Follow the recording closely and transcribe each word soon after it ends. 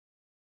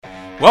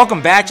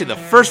Welcome back to the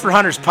First for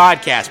Hunters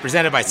podcast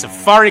presented by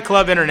Safari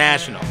Club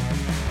International.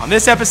 On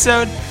this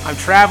episode, I'm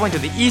traveling to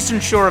the eastern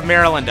shore of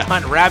Maryland to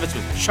hunt rabbits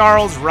with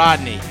Charles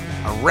Rodney,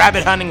 a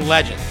rabbit hunting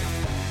legend.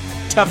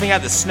 Toughing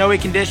out the snowy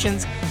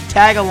conditions,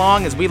 tag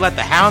along as we let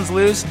the hounds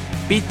loose,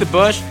 beat the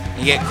bush,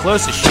 and get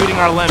close to shooting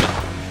our limit.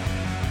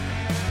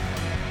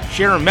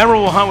 Share a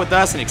memorable hunt with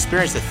us and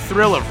experience the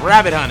thrill of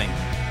rabbit hunting.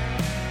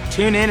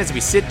 Tune in as we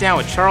sit down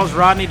with Charles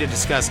Rodney to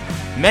discuss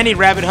many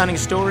rabbit hunting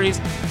stories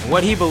and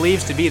what he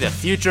believes to be the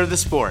future of the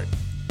sport.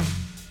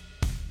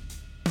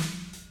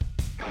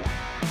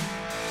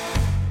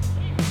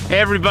 Hey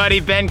everybody,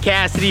 Ben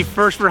Cassidy,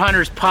 First for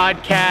Hunters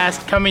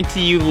podcast, coming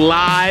to you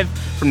live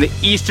from the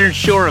eastern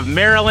shore of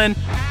Maryland,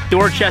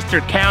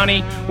 Dorchester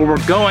County, where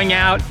we're going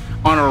out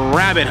on a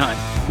rabbit hunt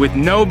with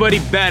nobody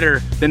better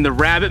than the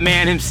rabbit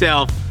man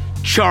himself,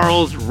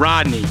 Charles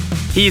Rodney.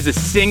 He's a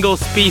single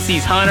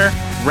species hunter.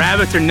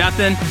 Rabbits are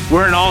nothing.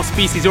 We're an all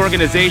species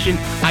organization.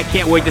 I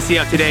can't wait to see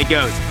how today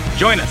goes.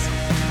 Join us.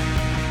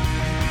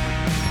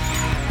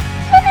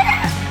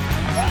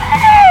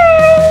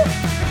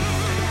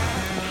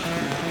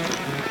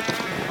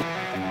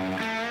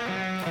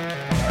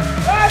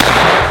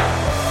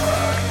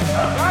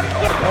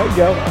 There you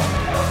go.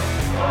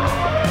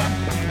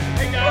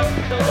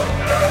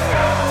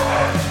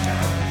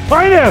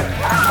 Find him!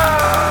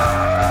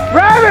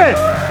 Rabbit!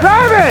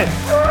 Rabbit!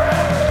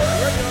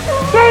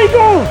 There you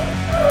go!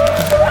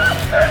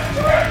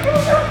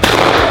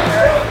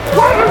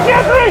 Find him,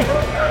 Jeffrey!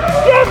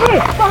 Jeffrey!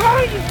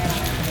 Behind you!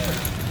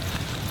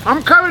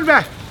 I'm coming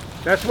back.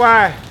 That's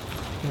why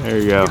There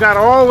you go. you gotta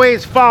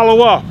always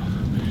follow up.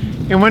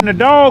 And when the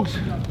dogs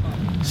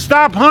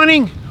stop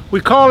hunting, we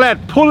call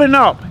that pulling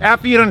up.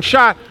 After you done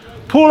shot,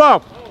 pull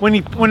up.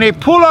 When they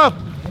pull up,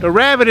 the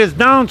rabbit is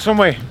down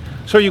somewhere.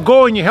 So you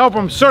go and you help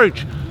them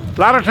search. A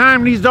lot of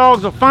times these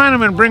dogs will find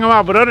them and bring them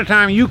out, but other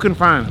times you can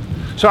find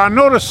them. So I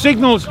know the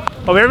signals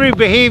of every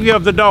behavior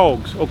of the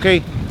dogs,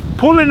 okay?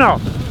 Pulling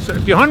up. So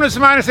if you're hunting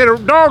somebody and say the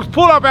dogs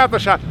pull up after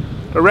shot,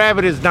 the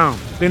rabbit is down.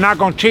 They're not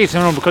gonna chase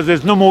him because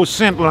there's no more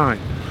scent line.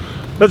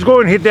 Let's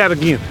go and hit that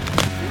again.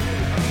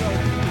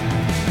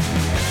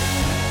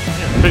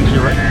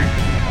 Picture right there.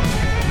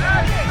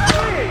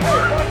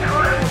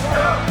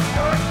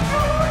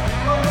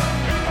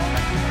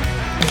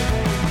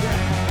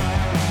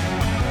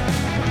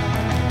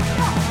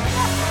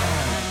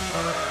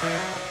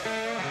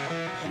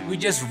 We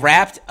just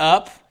wrapped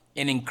up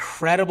an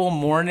incredible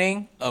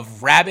morning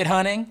of rabbit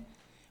hunting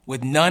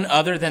with none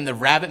other than the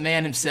rabbit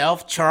man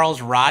himself,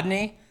 Charles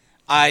Rodney.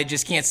 I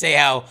just can't say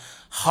how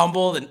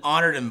humbled and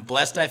honored and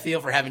blessed I feel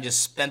for having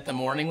just spent the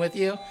morning with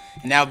you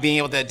and now being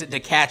able to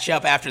catch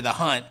up after the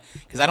hunt,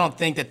 because I don't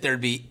think that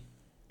there'd be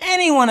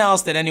anyone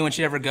else that anyone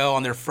should ever go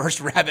on their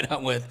first rabbit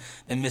hunt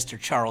with than Mr.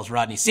 Charles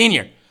Rodney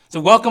Sr. So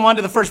welcome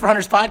onto the First for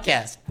Hunters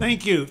podcast.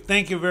 Thank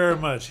you very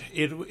much.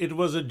 It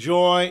was a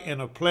joy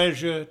and a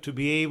pleasure to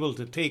be able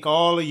to take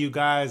all of you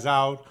guys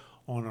out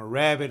on a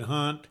rabbit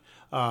hunt,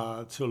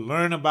 to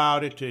learn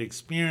about it, to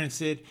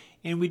experience it,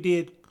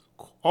 and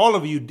all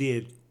of you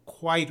did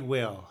quite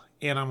well.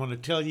 And I'm going to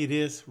tell you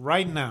this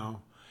right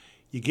now,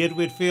 you get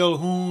with Phil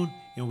Hoon,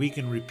 and we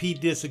can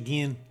repeat this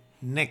again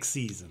next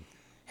season.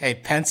 Hey,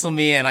 pencil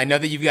me in. I know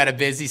that you've got a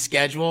busy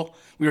schedule.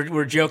 We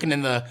were joking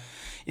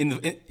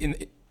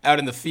out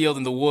in the field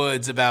in the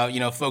woods about,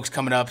 folks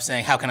coming up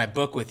saying, how can I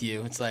book with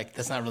you? It's like,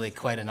 that's not really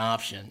quite an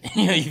option.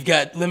 You've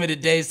got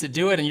limited days to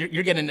do it and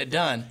you're getting it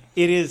done.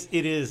 It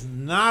is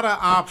not an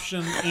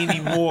option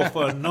anymore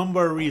for a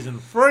number of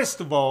reasons.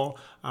 First of all,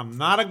 I'm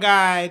not a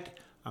guide.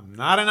 I'm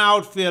not an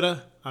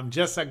outfitter. I'm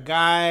just a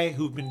guy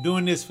who's been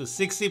doing this for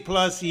 60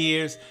 plus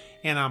years,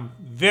 and I'm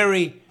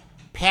very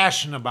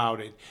passionate about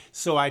it.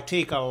 So I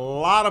take a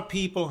lot of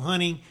people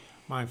hunting.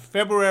 My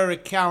February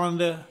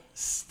calendar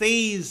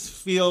stays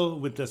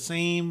filled with the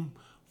same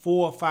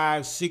 4,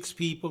 5, 6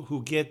 people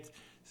who get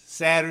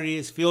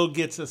Saturdays. Phil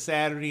gets a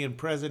Saturday and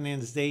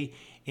President's Day,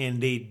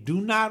 and they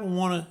do not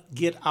want to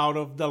get out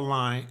of the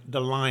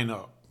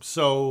lineup.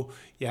 So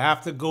you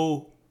have to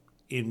go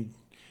and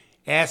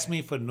ask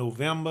me for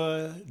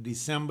November,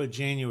 December,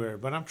 January.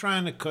 But I'm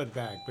trying to cut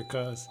back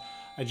because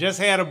I just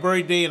had a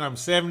birthday and I'm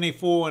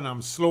 74 and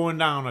I'm slowing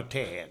down a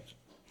tad.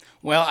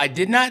 Well, I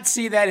did not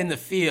see that in the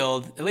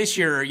field. At least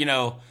your,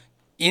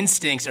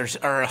 instincts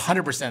are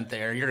 100%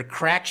 there. You're a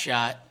crack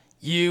shot.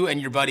 You and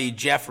your buddy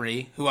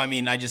Jeffrey, who,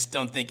 I just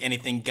don't think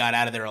anything got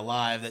out of there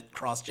alive that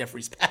crossed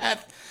Jeffrey's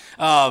path.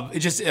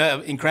 It's just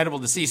incredible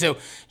to see. So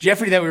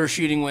Jeffrey that we were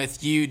shooting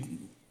with, you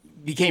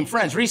became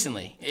friends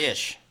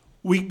recently-ish.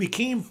 We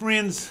became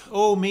friends,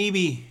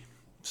 maybe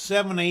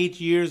 7 or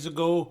 8 years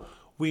ago.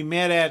 We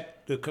met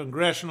at the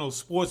Congressional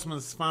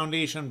Sportsman's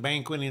Foundation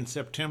banquet in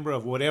September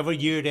of whatever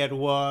year that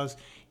was.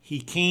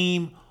 He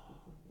came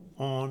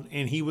on,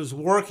 and he was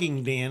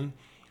working then,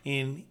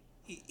 and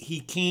he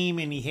came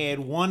and he had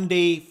one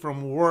day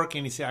from work,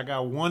 and he said, I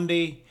got one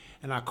day,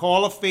 and I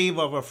call a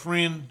favor of a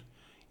friend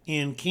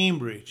in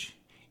Cambridge.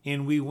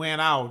 And we went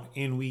out,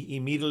 and we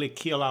immediately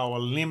killed our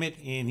limit,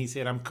 and he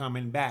said, I'm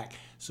coming back.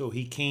 So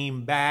he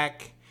came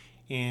back,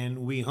 and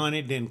we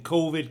hunted. Then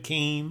COVID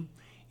came,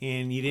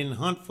 and he didn't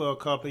hunt for a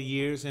couple of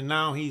years, and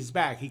now he's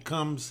back. He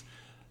comes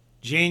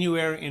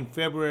January and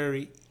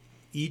February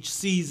each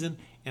season,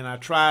 and I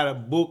try to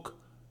book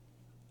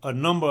a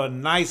number of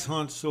nice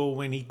hunts, so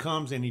when he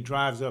comes and he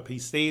drives up, he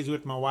stays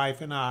with my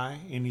wife and I,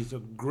 and he's a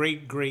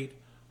great, great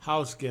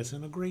house guest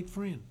and a great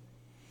friend.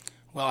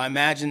 Well, I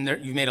imagine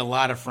you've made a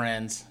lot of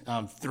friends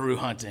through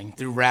hunting,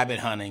 through rabbit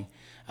hunting.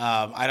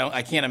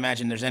 I can't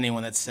imagine there's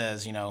anyone that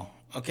says,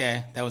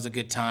 okay, that was a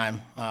good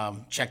time.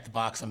 Check the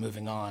box, I'm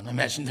moving on. I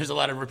imagine there's a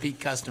lot of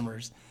repeat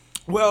customers.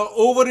 Well,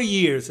 over the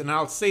years, and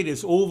I'll say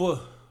this, over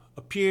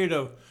a period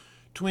of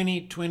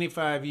 20,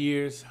 25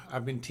 years,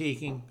 I've been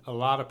taking a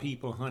lot of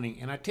people hunting,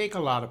 and I take a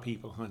lot of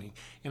people hunting,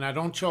 and I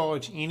don't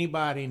charge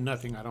anybody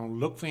nothing. I don't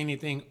look for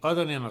anything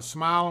other than a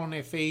smile on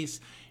their face,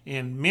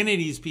 and many of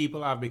these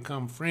people I've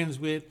become friends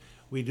with.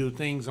 We do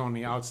things on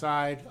the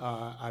outside.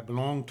 I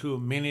belong to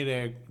many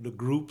of the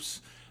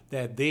groups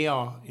that they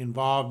are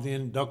involved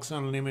in: Ducks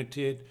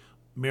Unlimited,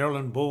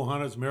 Maryland Bow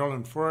Hunters,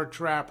 Maryland Fur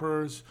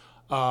Trappers,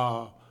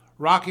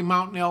 Rocky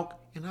Mountain Elk,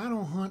 and I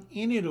don't hunt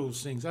any of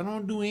those things. I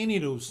don't do any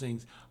of those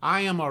things.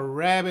 I am a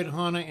rabbit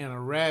hunter and a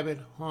rabbit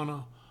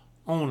hunter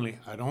only.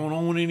 I don't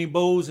own any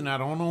bows, and I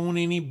don't own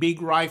any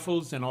big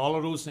rifles and all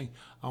of those things.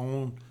 I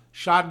own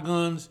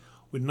shotguns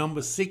with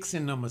number 6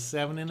 and number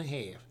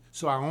 7.5.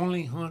 So I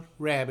only hunt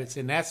rabbits,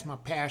 and that's my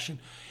passion.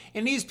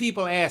 And these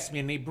people ask me,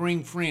 and they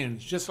bring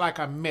friends, just like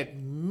I met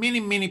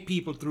many, many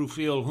people through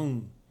Phil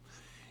Hoon,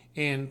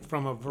 and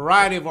from a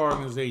variety of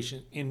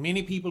organizations. And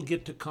many people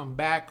get to come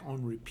back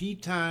on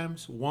repeat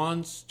times,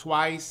 once,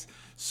 twice,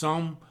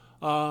 some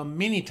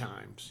many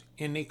times.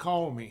 And they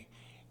call me,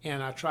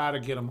 and I try to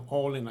get them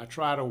all in. I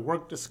try to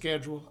work the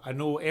schedule. I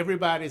know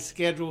everybody's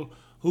schedule,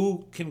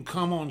 who can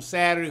come on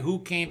Saturday, who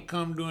can't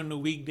come during the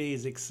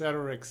weekdays, et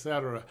cetera, et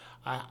cetera.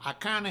 I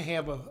kind of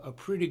have a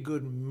pretty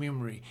good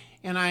memory,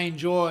 and I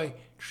enjoy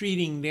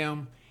treating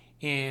them.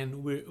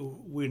 And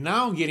we're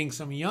now getting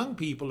some young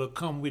people to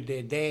come with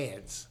their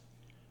dads.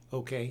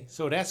 Okay,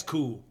 so that's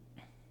cool.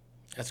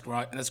 That's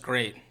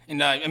great.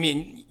 And I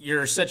mean,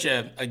 you're such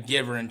a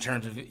giver in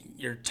terms of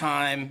your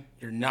time,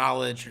 your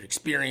knowledge, your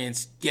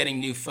experience, getting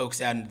new folks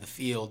out into the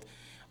field.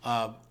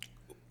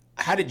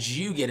 How did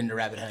you get into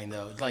rabbit hunting,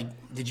 though? Like,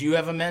 did you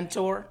have a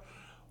mentor?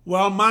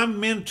 Well, my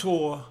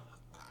mentor,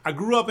 I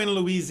grew up in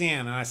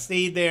Louisiana. I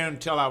stayed there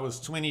until I was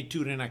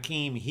 22. Then I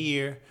came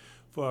here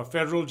for a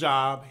federal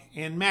job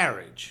and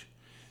marriage.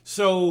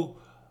 So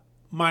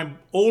my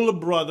older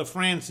brother,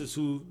 Francis,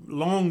 who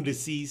long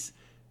deceased,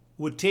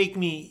 would take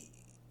me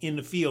in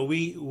the field.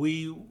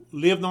 We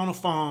lived on a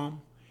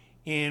farm,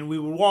 and we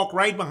would walk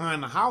right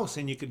behind the house,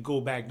 and you could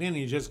go back then.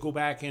 You just go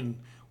back, and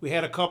we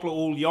had a couple of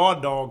old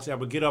yard dogs that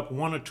would get up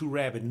 1 or 2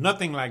 rabbits.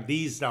 Nothing like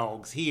these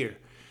dogs here.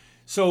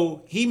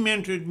 So he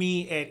mentored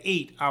me at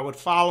 8. I would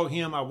follow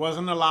him. I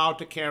wasn't allowed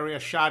to carry a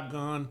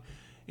shotgun,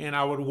 and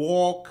I would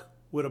walk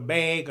with a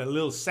bag, a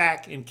little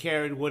sack, and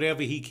carried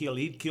whatever he killed.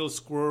 He'd kill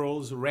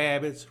squirrels,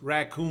 rabbits,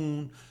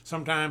 raccoon,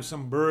 sometimes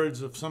some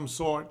birds of some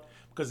sort,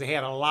 because they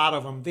had a lot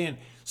of them then.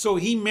 So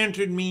he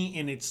mentored me,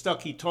 and it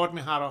stuck. He taught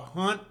me how to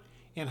hunt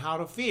and how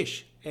to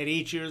fish at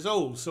 8 years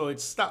old, so it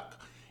stuck.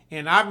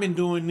 And I've been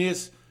doing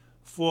this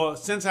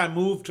since I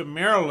moved to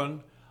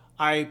Maryland.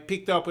 I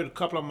picked up with a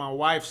couple of my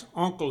wife's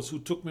uncles who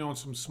took me on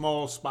some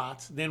small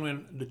spots. Then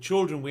when the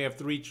children, we have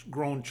 3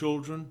 grown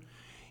children,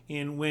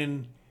 and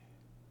when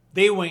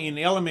they were in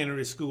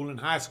elementary school and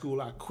high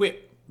school, I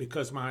quit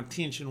because my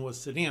attention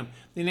was to them.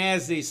 Then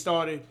as they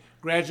started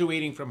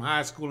graduating from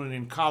high school and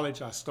in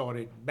college, I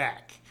started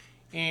back.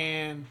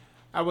 And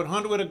I would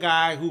hunt with a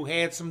guy who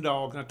had some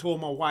dogs, and I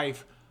told my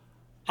wife,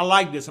 I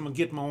like this, I'm going to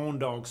get my own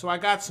dogs. So I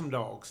got some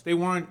dogs. They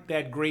weren't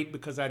that great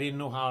because I didn't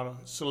know how to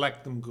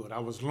select them good. I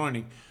was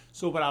learning.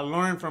 But I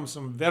learned from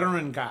some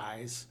veteran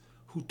guys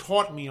who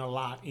taught me a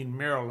lot in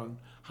Maryland,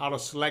 how to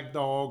select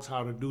dogs,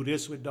 how to do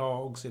this with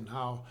dogs, and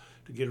how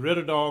to get rid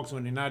of dogs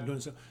when they're not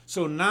doing so.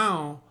 So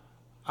now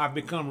I've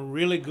become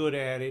really good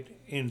at it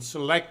in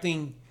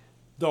selecting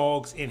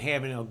dogs and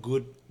having a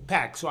good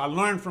pack. So I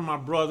learned from my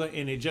brother,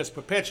 and it just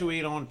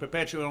perpetuated on,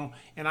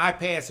 and I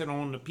pass it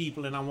on to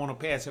people, and I want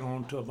to pass it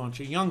on to a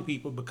bunch of young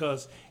people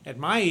because at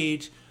my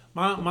age,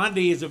 my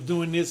days of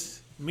doing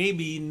this may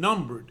be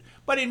numbered,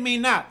 but it may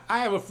not. I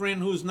have a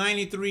friend who's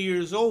 93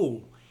 years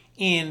old,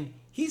 and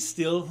he's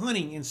still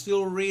hunting and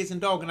still raising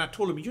dogs, and I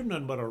told him, you're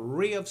nothing but a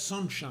ray of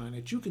sunshine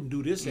that you can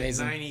do this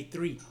Amazing. At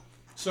 93.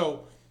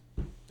 So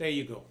there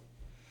you go.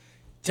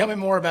 Tell me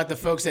more about the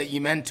folks that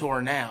you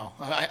mentor now.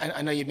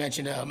 I know you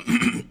mentioned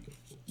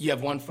you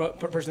have one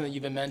person that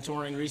you've been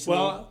mentoring recently.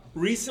 Well,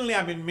 recently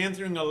I've been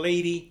mentoring a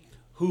lady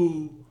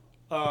who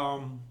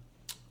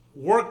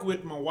worked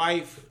with my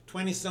wife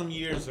 20-some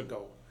years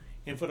ago.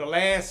 And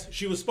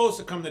she was supposed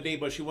to come today,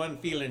 but she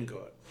wasn't feeling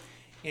good.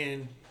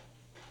 And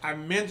I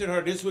mentored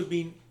her. This would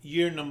be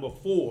year number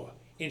 4.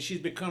 And she's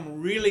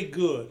become really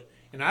good.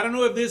 And I don't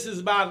know if this is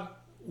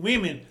about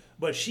women,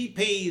 but she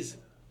pays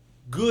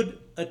good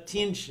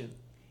attention.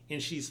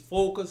 And she's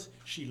focused.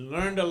 She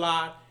learned a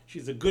lot.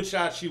 She's a good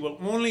shot. She will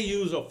only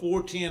use a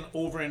 .410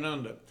 over and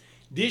under.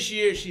 This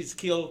year she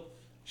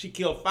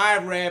killed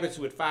 5 rabbits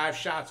with 5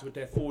 shots with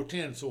that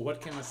 410. So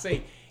what can I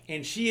say?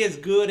 And she is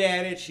good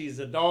at it. She's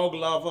a dog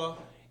lover,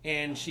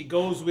 and she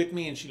goes with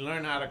me and she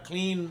learned how to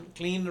clean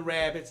the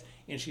rabbits,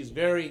 and she's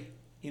very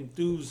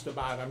enthused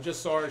about it. I'm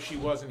just sorry she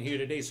wasn't here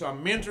today. So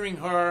I'm mentoring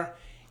her,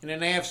 and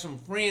then I have some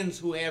friends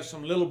who have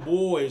some little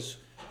boys,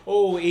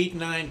 8,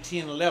 9,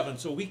 10, 11.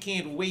 So we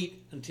can't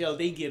wait until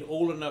they get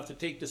old enough to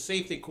take the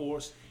safety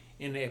course,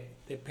 and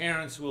their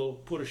parents will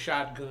put a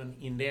shotgun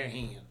in their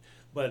hand.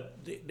 But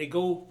they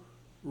go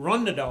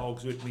run the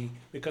dogs with me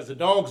because the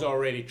dogs are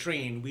already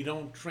trained. We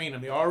don't train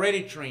them. They're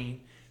already trained,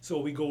 so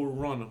we go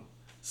run them.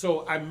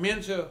 So I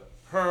mentor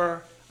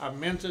her. I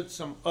mentored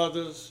some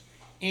others.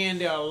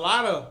 And there are a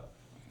lot of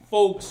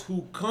folks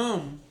who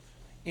come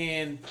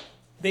and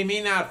they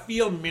may not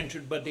feel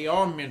mentored, but they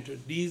are mentored.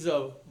 These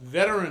are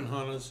veteran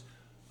hunters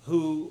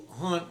who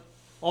hunt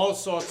all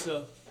sorts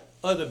of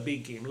other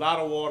big game. A lot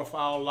of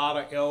waterfowl, a lot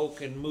of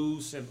elk and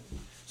moose, and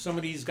some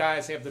of these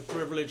guys have the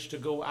privilege to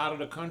go out of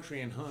the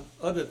country and hunt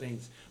other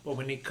things. But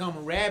when they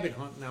come rabbit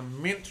hunting, I'm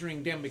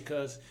mentoring them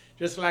because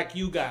just like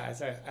you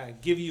guys, I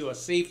give you a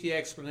safety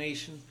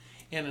explanation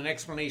and an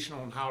explanation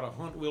on how the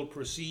hunt will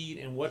proceed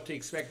and what to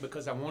expect,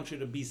 because I want you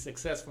to be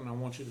successful and I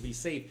want you to be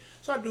safe.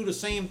 So I do the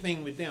same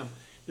thing with them.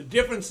 The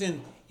difference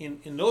in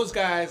those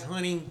guys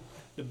hunting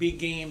the big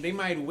game, they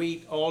might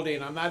wait all day,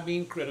 and I'm not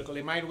being critical,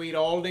 they might wait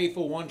all day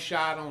for one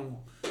shot on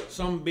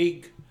some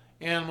big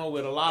animal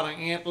with a lot of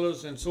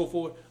antlers and so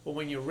forth. But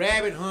when you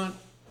rabbit hunt,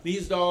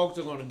 these dogs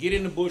are going to get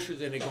in the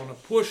bushes and they're going to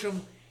push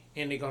them,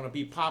 and they're going to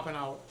be popping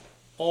out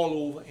all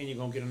over, and you're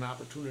going to get an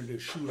opportunity to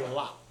shoot a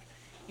lot.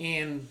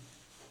 And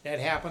that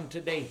happened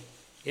today.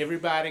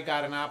 Everybody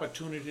got an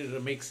opportunity to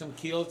make some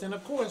kills, and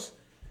of course,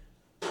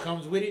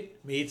 comes with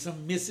it, made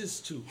some misses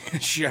too.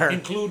 Sure.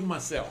 Including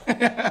myself.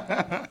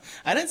 I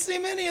didn't see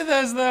many of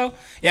those, though.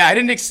 Yeah, I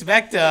didn't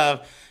expect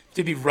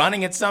to be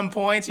running at some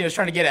points,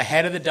 trying to get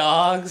ahead of the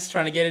dogs,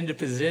 trying to get into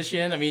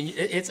position. I mean,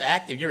 it's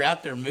active. You're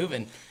out there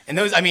moving. And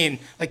those, I mean,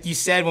 like you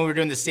said when we were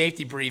doing the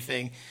safety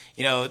briefing,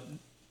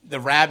 the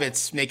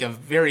rabbits make a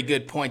very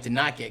good point to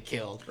not get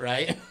killed,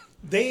 right?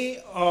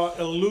 They are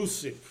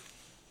elusive.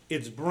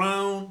 It's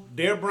brown,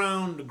 they're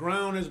brown, the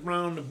ground is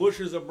brown, the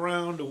bushes are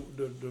brown,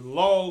 the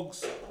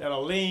logs that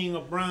are laying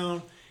are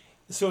brown.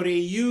 So they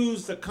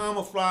use the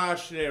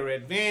camouflage to their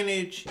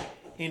advantage,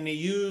 and they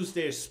use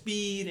their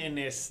speed and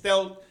their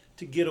stealth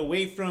to get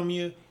away from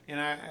you. And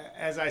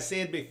as I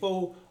said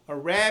before, a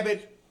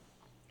rabbit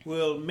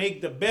will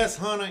make the best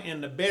hunter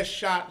and the best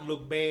shot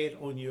look bad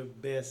on your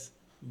best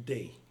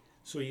day.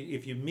 So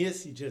if you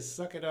miss, you just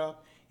suck it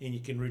up and you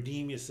can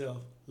redeem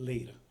yourself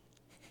later.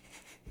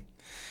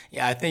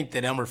 Yeah, I think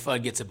that Elmer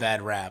Fudd gets a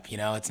bad rap.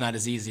 It's not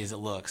as easy as it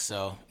looks.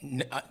 So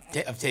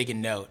I've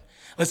taken note.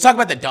 Let's talk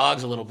about the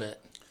dogs a little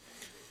bit.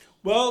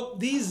 Well,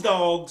 these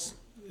dogs,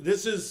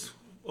 this is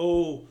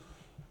a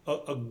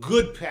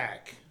good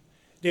pack.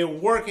 They're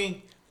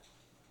working.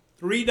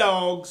 3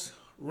 dogs,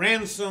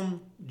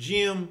 Ransom,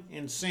 Jim,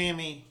 and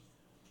Sammy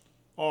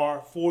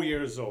are 4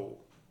 years old.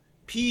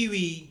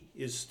 Pee-wee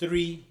is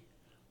 3.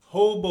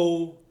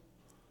 Hobo,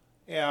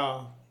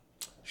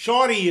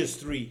 Shorty is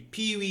 3.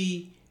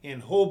 Pee-wee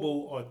and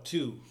Hobo are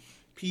 2.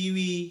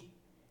 Pee-wee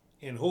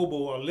and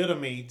Hobo are litter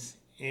mates,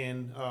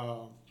 and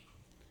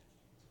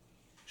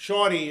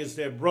Shorty is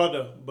their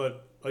brother,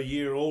 but a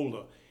year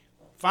older.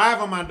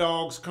 5 of my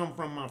dogs come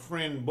from my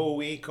friend Bo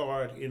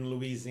Acard in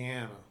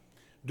Louisiana.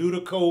 Due to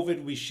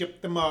COVID, we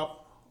shipped them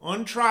up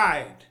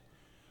untried,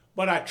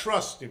 but I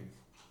trust him.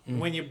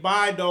 When you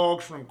buy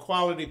dogs from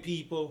quality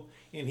people,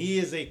 and he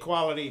is a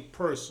quality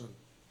person,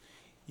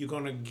 you're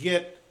going to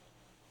get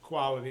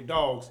quality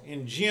dogs.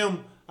 And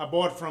Jim, I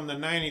bought from the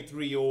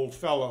 93-year-old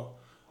fellow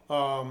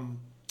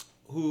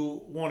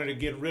who wanted to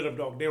get rid of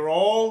dogs. They're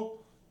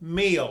all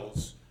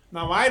males.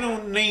 Now, I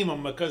don't name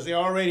them because they're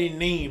already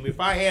named. If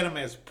I had them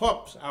as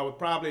pups, I would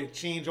probably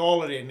change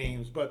all of their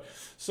names. But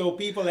so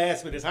people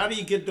ask me this, how do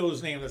you get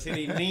those names? I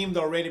say they're named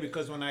already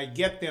because when I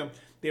get them,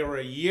 they're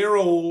a year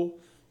old.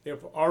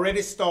 They've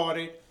already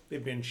started.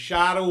 They've been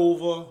shot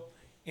over.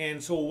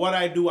 And so what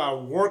I do, I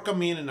work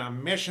them in and I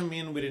mesh them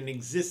in with an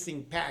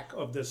existing pack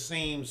of the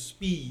same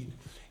speed.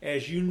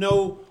 As you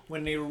know,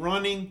 when they're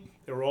running,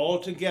 they're all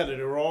together.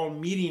 They're all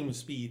medium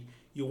speed.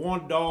 You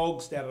want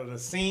dogs that are the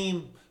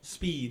same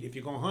speed. If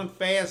you're going to hunt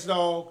fast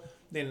dog,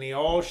 then they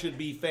all should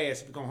be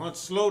fast. If you're going to hunt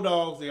slow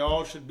dogs, they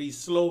all should be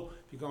slow.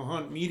 If you're going to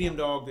hunt medium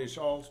dog, they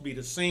should all be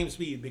the same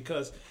speed,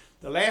 because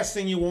the last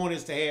thing you want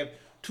is to have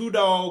 2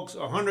 dogs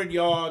 100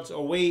 yards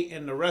away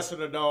and the rest of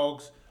the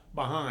dogs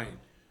behind,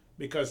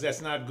 because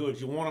that's not good.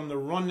 You want them to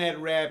run that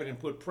rabbit and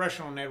put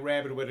pressure on that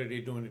rabbit, whether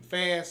they're doing it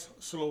fast,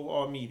 slow,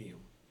 or medium.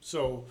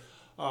 So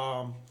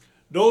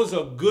those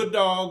are good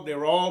dogs.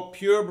 They're all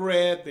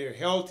purebred. They're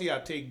healthy. I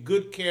take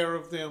good care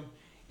of them.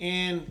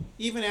 And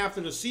even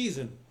after the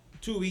season,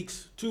 2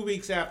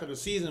 weeks after the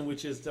season,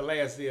 which is the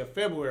last day of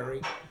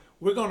February,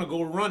 we're going to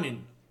go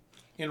running.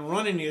 And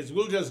running is,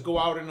 we'll just go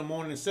out in the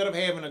morning. Instead of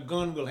having a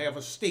gun, we'll have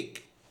a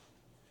stick.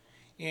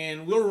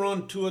 And we'll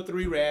run 2 or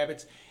 3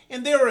 rabbits.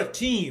 And they're a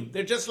team.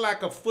 They're just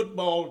like a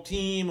football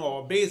team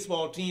or a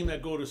baseball team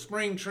that go to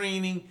spring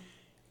training,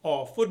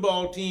 or a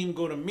football team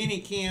go to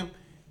mini camp.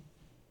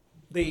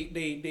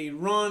 They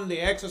run, they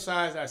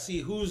exercise. I see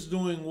who's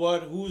doing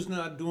what, who's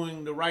not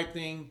doing the right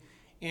thing.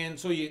 And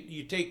so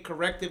you take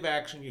corrective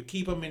action, you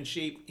keep them in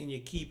shape, and you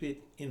keep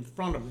it in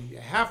front of them. You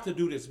have to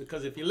do this,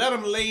 because if you let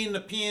them lay in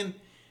the pen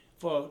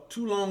for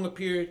too long a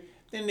period,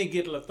 then they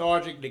get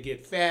lethargic, they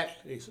get fat,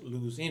 they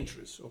lose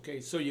interest.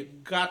 Okay, so you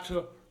got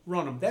to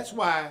run them. That's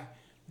why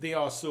they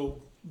are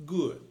so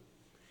good.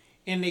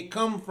 And they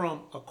come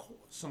from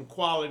some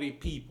quality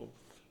people.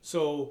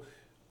 So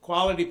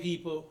quality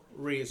people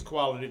raise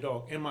quality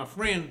dog. And my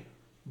friend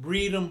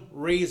breed them,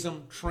 raise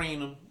them, train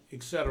them,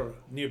 etc.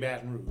 near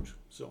Baton Rouge.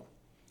 So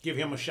give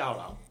him a shout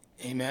out.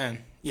 Amen.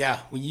 Yeah,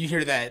 when you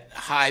hear that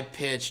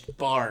high-pitched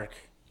bark,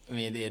 I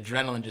mean, the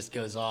adrenaline just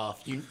goes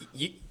off.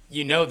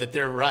 You know that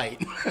they're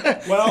right.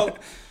 Well,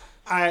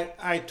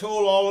 I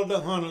told all of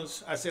the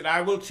hunters, I said,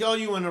 I will tell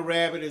you when a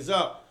rabbit is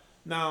up.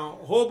 Now,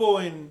 Hobo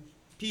and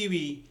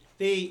Pee-wee,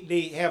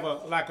 they have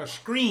like a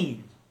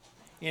scream,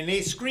 and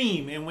they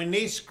scream, and when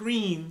they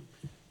scream,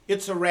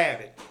 it's a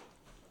rabbit.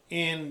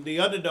 And the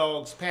other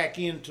dogs pack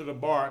into the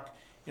bark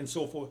and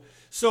so forth.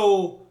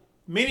 So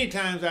many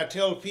times I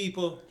tell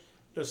people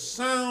the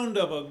sound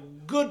of a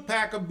good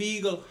pack of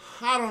beagle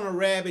hot on a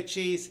rabbit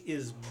chase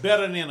is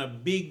better than a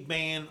big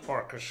band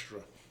orchestra.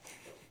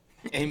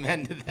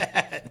 Amen to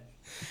that.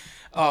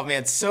 Oh,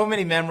 man, so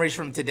many memories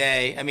from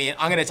today. I mean,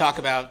 I'm going to talk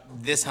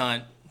about this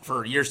hunt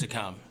for years to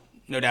come,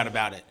 no doubt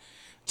about it.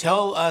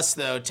 Tell us,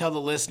 though, tell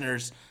the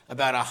listeners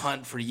about a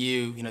hunt for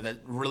you, that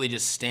really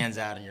just stands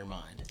out in your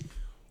mind.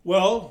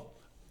 Well,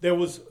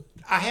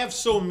 I have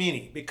so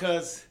many,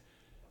 because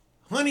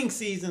hunting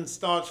season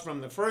starts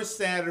from the first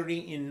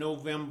Saturday in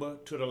November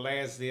to the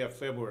last day of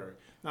February.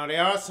 Now,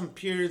 there are some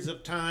periods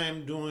of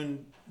time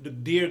during the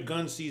deer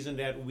gun season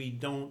that we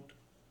don't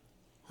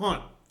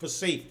hunt for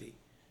safety,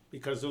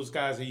 because those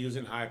guys are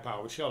using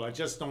high-powered shell. I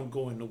just don't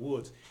go in the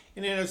woods.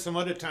 And then there's some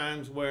other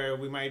times where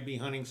we might be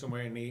hunting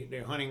somewhere and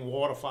they're hunting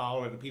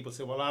waterfowl, and the people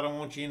say, well, I don't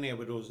want you in there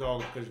with those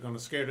dogs because you're going to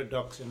scare the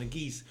ducks and the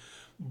geese.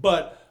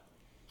 But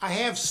I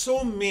have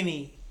so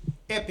many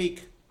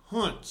epic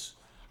hunts.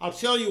 I'll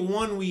tell you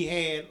one we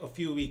had a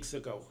few weeks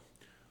ago.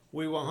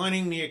 We were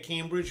hunting near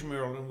Cambridge,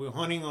 Maryland. We were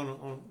hunting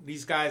on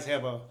these guys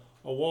have a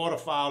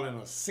waterfowl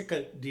and a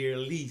sicker deer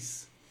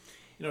lease.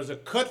 It was a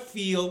cut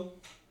field,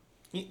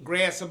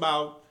 grass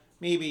about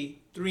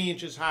maybe 3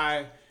 inches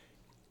high.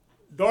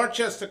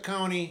 Dorchester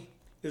County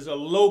is a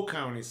low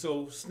county,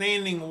 so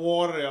standing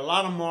water, there are a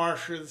lot of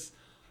marshes,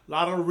 a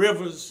lot of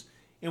rivers,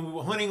 and we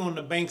were hunting on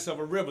the banks of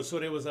a river, so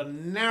there was a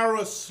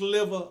narrow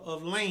sliver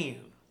of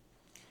land.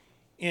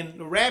 And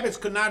the rabbits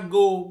could not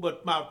go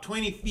but about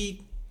 20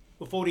 feet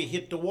before they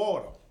hit the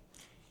water.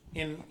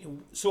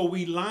 And so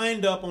we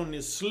lined up on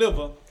this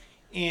sliver,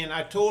 and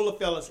I told the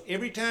fellas,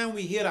 every time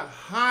we hit a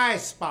high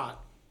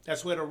spot,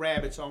 that's where the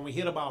rabbits are. We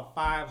hit about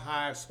 5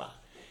 high spots.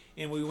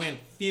 And we went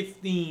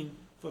 15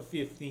 for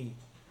 15.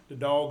 The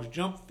dogs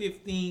jumped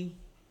 15,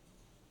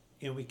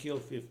 and we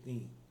killed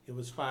 15. It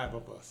was 5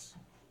 of us.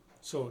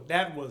 So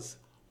that was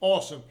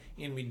awesome.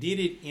 And we did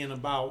it in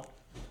about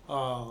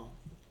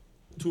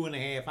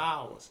 2.5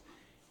 hours.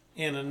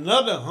 And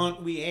another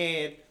hunt we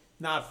had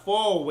not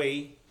far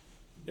away,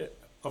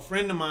 a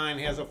friend of mine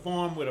has a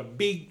farm with a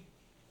big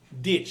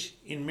ditch.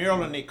 In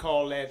Maryland, they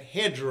call that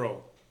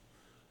hedgerow,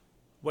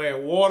 where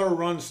water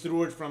runs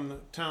through it from the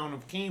town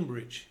of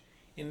Cambridge.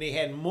 And they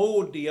had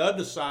mowed the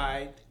other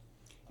side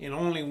and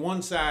only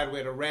one side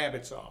where the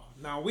rabbits are.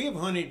 Now, we have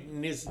hunted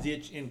in this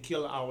ditch and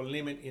killed our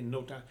limit in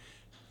no time.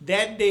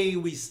 That day,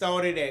 we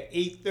started at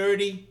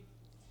 8:30,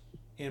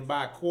 and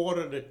by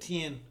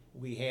 9:45,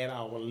 we had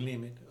our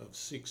limit of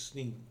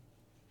 16.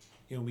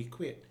 And we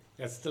quit.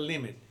 That's the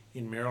limit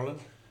in Maryland,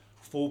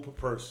 4 per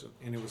person,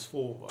 and it was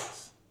 4 of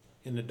us.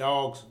 And the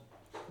dogs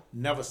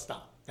never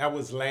stopped. That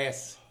was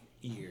last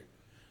year.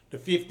 The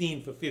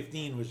 15 for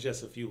 15 was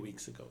just a few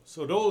weeks ago.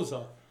 So those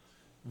are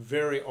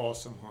very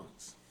awesome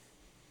hunts.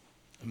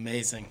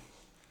 Amazing.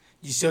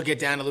 You still get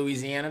down to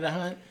Louisiana to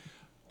hunt?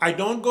 I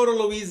don't go to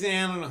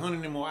Louisiana to hunt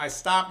anymore. I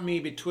stopped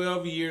maybe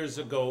 12 years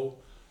ago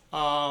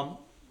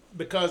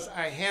because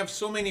I have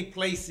so many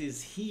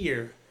places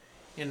here,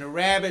 and the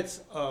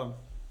rabbits are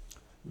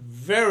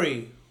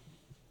very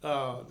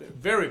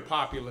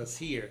populous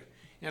here.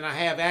 And I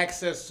have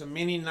access to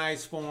many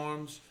nice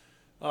farms,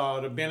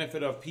 the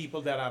benefit of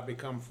people that I've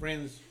become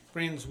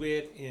friends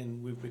with,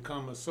 and we've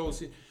become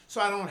associates.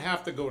 So I don't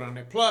have to go down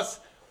there. Plus,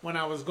 when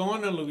I was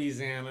going to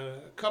Louisiana,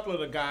 a couple of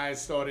the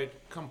guys started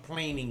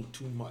complaining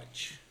too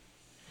much.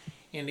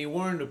 And they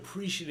weren't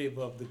appreciative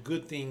of the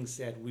good things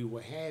that we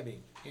were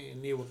having.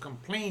 And they were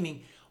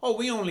complaining, oh,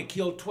 we only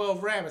killed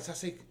 12 rabbits. I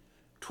said,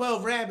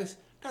 12 rabbits?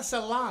 That's a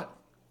lot.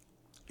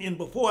 And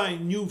before I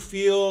knew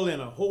Phil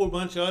and a whole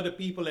bunch of other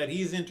people that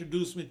he's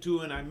introduced me to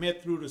and I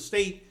met through the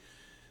state,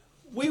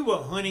 we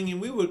were hunting,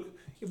 and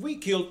if we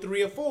killed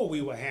 3 or 4,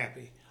 we were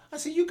happy. I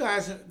said, you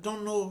guys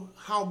don't know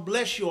how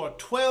blessed you are.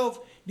 12,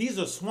 these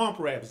are swamp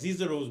rabbits.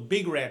 These are those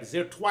big rabbits.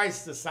 They're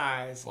twice the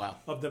size Wow.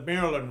 of the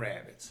Maryland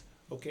rabbits.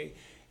 Okay?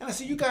 And I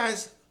said, you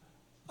guys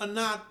are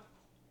not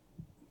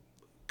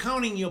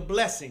counting your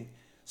blessing.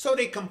 So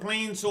they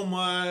complained so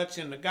much,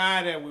 and the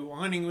guy that we were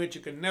hunting with,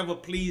 you could never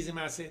please him.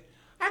 I said,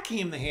 I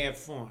came to have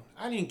fun.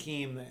 I didn't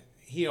came to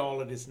hear all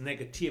of this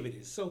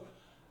negativity. So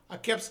I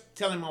kept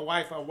telling my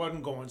wife I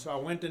wasn't going. So I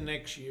went the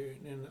next year,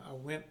 and then I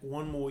went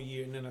one more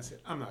year, and then I said,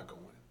 I'm not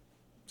going.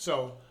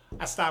 So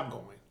I stopped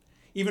going.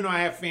 Even though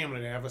I have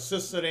family there. I have a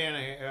sister there, and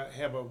I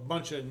have a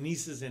bunch of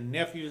nieces and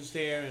nephews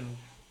there, and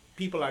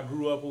people I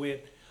grew up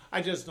with.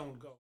 I just don't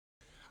go.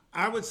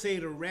 I would say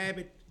the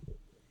rabbit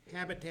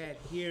habitat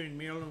here in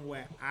Maryland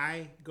where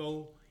I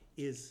go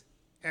is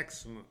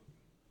excellent.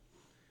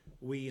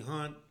 We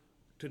hunt,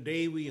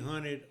 today we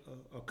hunted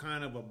a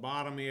kind of a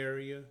bottom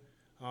area,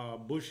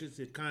 bushes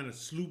that kind of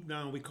sloop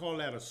down. We call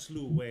that a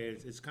slough, where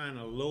it's kind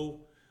of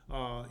low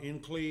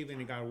enclave and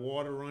it got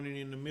water running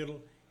in the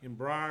middle and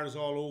briars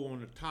all over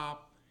on the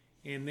top.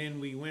 And then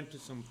we went to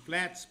some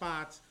flat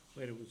spots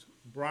where it was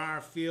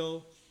briar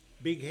fill,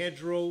 big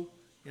hedgerow.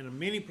 And in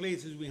many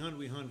places we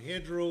hunt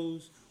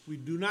hedgerows. We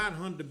do not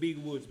hunt the big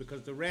woods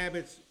because the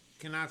rabbits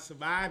cannot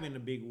survive in the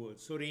big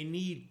woods, so they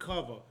need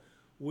cover.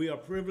 We are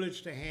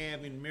privileged to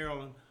have in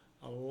Maryland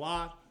a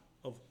lot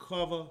of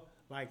cover,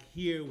 like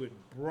here with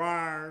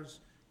briars,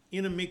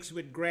 intermixed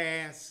with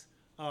grass,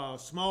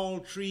 small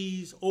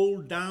trees,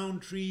 old down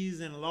trees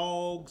and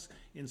logs.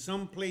 In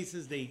some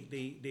places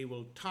they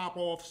will top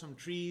off some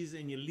trees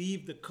and you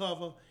leave the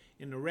cover,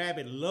 and the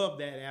rabbit love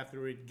that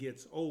after it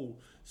gets old.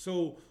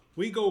 So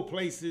we go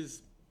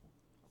places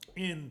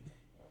and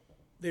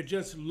they're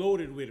just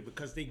loaded with it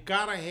because they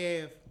gotta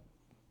have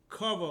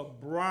cover,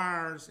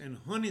 briars, and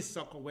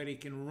honeysuckle where they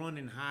can run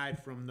and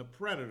hide from the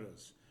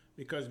predators.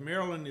 Because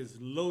Maryland is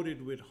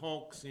loaded with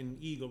hawks and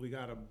eagle. We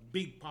got a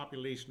big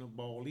population of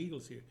bald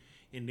eagles here.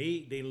 And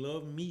they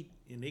love meat,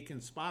 and they can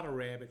spot a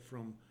rabbit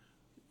from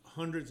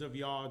hundreds of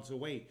yards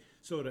away.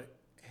 So the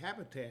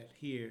habitat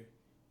here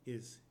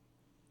is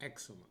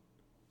excellent.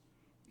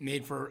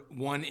 Made for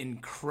one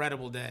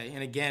incredible day.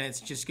 And again,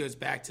 it just goes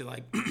back to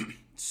like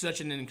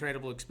such an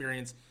incredible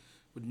experience.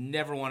 Would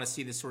never want to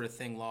see this sort of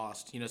thing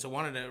lost. So I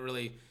wanted to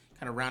really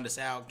kind of round us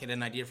out, get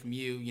an idea from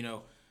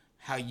you,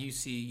 how you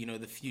see,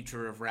 the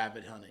future of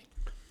rabbit hunting.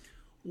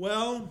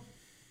 Well,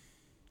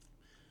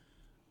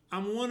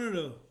 I'm one of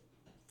the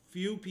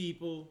few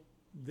people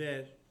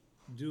that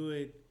do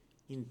it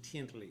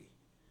intently,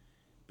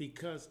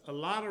 because a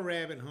lot of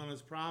rabbit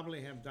hunters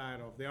probably have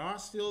died off. There are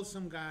still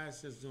some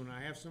guys that's doing it.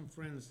 I have some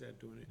friends that are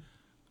doing it.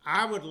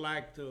 I would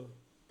like to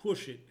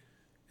push it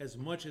as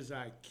much as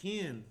I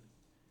can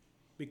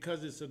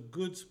because it's a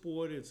good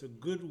sport. It's a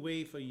good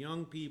way for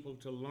young people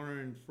to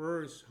learn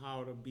first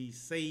how to be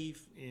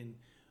safe and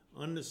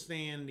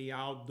understand the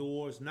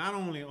outdoors. Not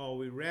only are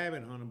we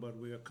rabbit hunting, but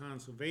we are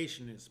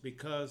conservationists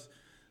because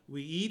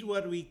we eat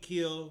what we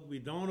kill. We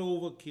don't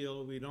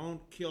overkill. We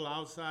don't kill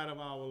outside of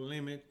our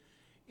limit.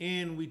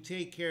 And we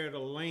take care of the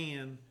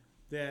land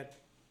that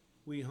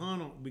we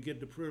hunt on, we get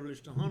the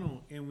privilege to hunt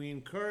on. And we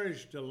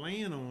encourage the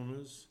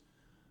landowners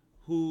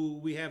who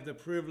we have the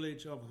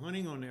privilege of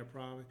hunting on their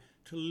property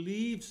to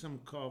leave some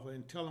cover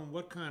and tell them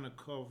what kind of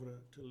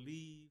cover to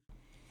leave.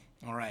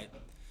 All right.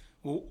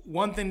 Well,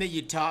 one thing that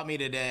you taught me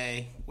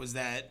today was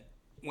that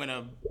when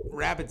a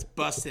rabbit's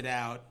busted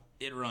out,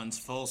 it runs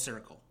full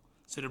circle.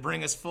 So to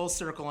bring us full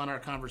circle on our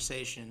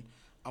conversation,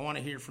 I want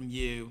to hear from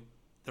you,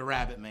 the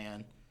rabbit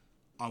man,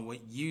 on what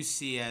you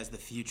see as the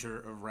future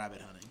of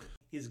rabbit hunting.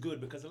 Is good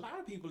because a lot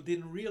of people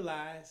didn't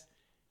realize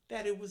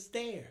that it was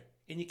there,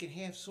 and you can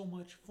have so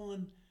much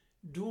fun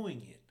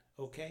doing it,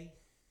 okay?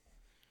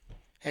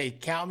 Hey,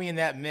 count me in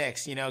that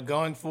mix.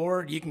 Going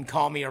forward, you can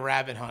call me a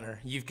rabbit hunter.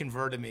 You've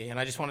converted me. And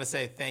I just want to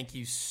say thank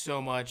you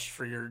so much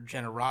for your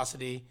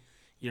generosity,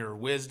 your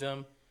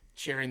wisdom,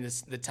 sharing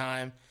the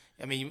time.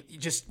 I mean,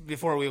 just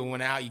before we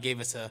went out, you gave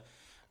us a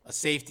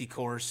safety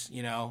course,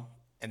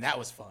 and that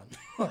was fun.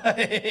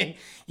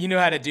 You know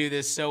how to do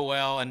this so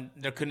well, and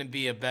there couldn't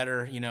be a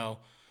better,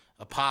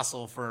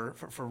 apostle for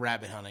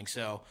rabbit hunting.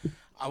 So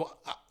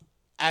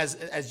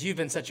as you've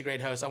been such a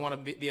great host, I want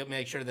to be able to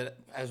make sure that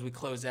as we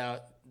close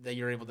out, that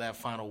you're able to have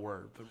final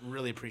word. But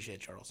really appreciate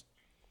it, Charles.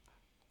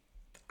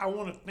 I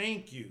want to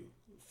thank you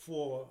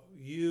for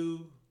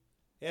you,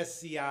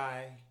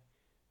 SCI,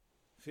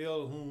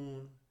 Phil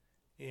Hoon,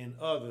 and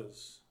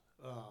others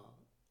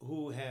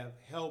who have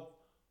helped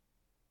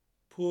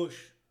push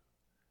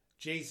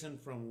Jason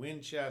from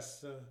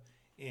Winchester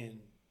and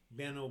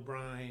Ben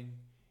O'Brien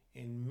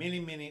and many,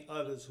 many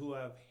others who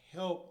have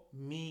helped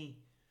me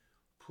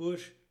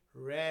push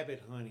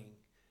rabbit hunting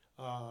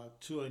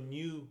to a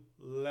new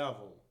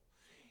level.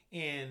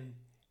 And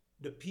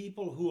the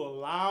people who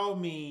allow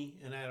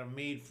me and that I've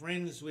made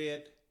friends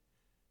with,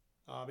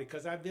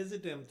 because I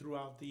visit them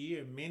throughout the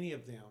year, many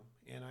of them,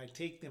 and I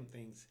take them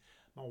things.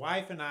 My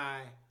wife and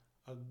I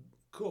are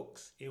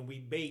cooks, and we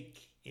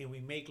bake, and we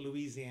make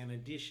Louisiana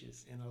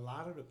dishes, and a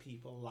lot of the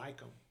people like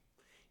them.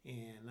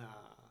 And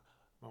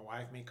My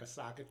wife make a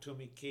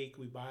Sakatumi cake.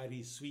 We buy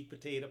these sweet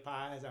potato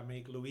pies. I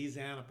make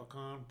Louisiana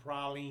pecan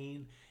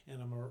praline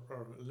and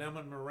a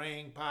lemon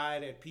meringue pie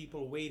that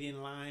people wait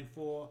in line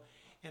for.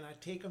 And I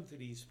take them to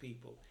these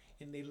people,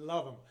 and they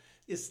love them.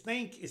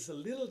 It's a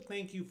little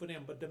thank you for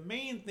them. But the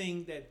main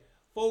thing that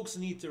folks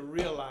need to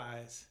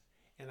realize,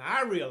 and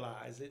I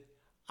realize it,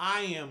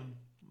 I am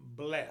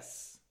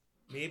blessed.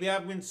 Maybe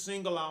I've been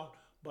singled out,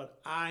 but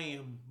I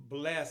am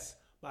blessed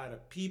by the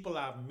people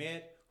I've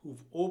met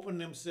who've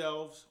opened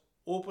themselves,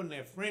 opened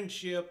their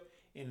friendship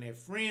and their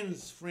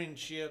friends'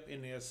 friendship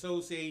and their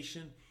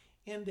association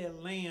in their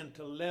land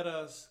to let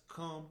us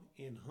come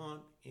and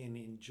hunt and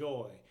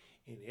enjoy.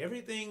 And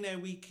everything that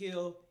we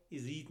kill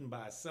is eaten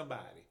by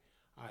somebody.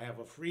 I have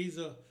a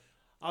freezer.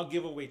 I'll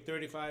give away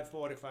 35,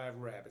 45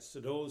 rabbits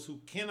to those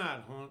who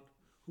cannot hunt,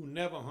 who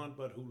never hunt,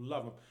 but who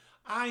love them.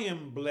 I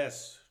am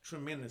blessed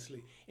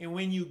tremendously. And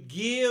when you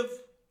give,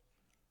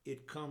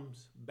 it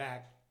comes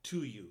back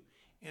to you.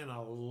 And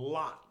a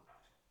lot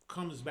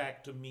comes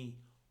back to me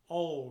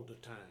all the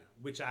time,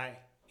 which I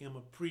am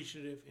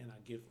appreciative and I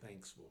give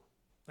thanks for.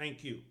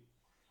 Thank you.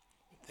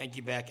 Thank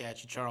you back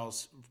at you,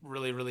 Charles.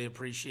 Really, really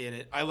appreciate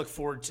it. I look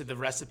forward to the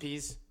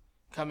recipes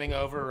coming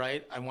over,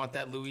 right? I want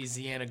that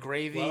Louisiana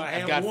gravy. Well,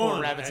 I've got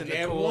 4 rabbits in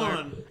the cooler.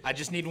 One. I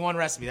just need one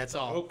recipe, that's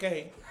all.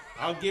 Okay,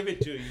 I'll give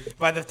it to you.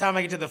 By the time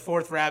I get to the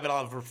 4th rabbit,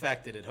 I'll have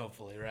perfected it,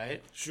 hopefully,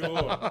 right? Sure.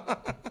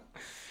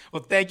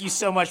 Well, thank you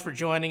so much for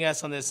joining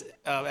us on this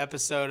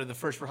episode of the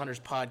First for Hunters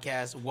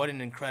podcast. What an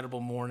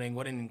incredible morning.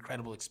 What an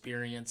incredible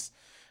experience.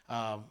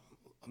 I'm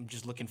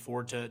just looking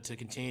forward to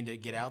continuing to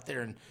get out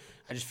there, and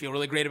I just feel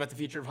really great about the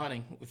future of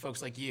hunting with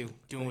folks like you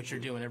doing what you're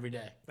doing every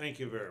day. Thank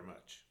you very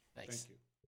much. Thanks. Thank you.